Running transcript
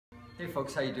Hey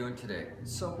folks, how you doing today?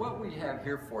 So what we have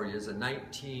here for you is a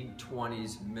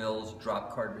 1920s Mills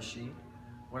drop card machine.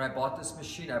 When I bought this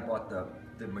machine, I bought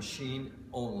the machine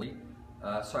only.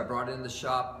 So I brought it in the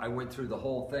shop, I went through the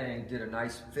whole thing, did a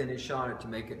nice finish on it to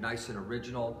make it nice and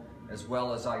original, as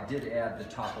well as I did add the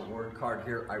top award card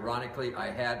here. Ironically, I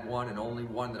had one and only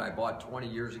one that I bought 20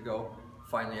 years ago.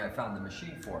 Finally, I found the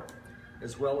machine for it.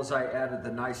 As well as I added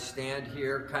the nice stand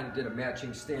here, kind of did a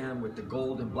matching stand with the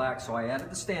gold and black, so I added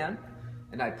the stand.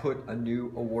 And I put a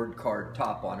new award card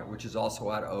top on it, which is also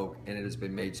out of oak, and it has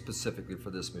been made specifically for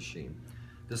this machine.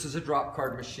 This is a drop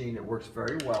card machine. It works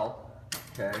very well,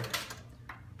 okay?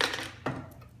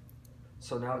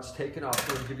 So now it's taken off.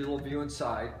 We'll give you a little view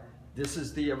inside. This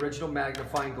is the original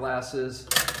magnifying glasses.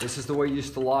 This is the way you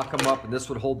used to lock them up, and this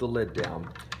would hold the lid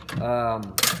down.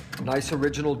 Nice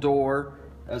original door,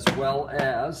 as well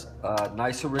as a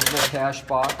nice original cash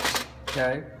box,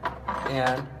 okay?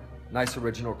 And nice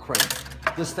original crank.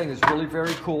 This thing is really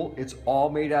very cool. It's all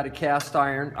made out of cast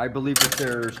iron. I believe that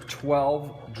there's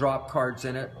 12 drop cards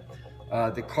in it.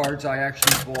 The cards I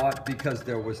actually bought because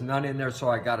there was none in there, so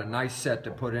I got a nice set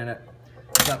to put in it.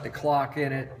 Got the clock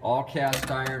in it, all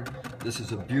cast iron. This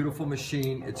is a beautiful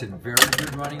machine. It's in very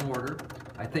good running order.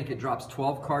 I think it drops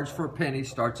 12 cards for a penny,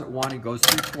 starts at 1 and goes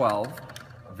through 12.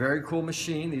 Very cool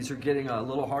machine. These are getting a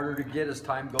little harder to get as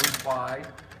time goes by.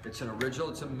 It's an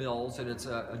original, it's a Mills, and it's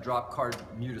a drop card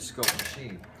mutascope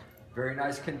machine. Very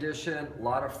nice condition, a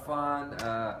lot of fun,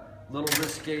 little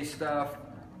risque stuff,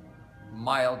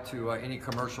 mild to any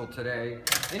commercial today.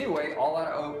 Anyway, all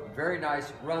out of oak, very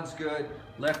nice, runs good,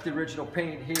 left the original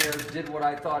paint here, did what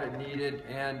I thought it needed,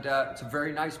 and it's a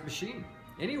very nice machine.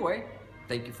 Anyway,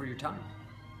 thank you for your time.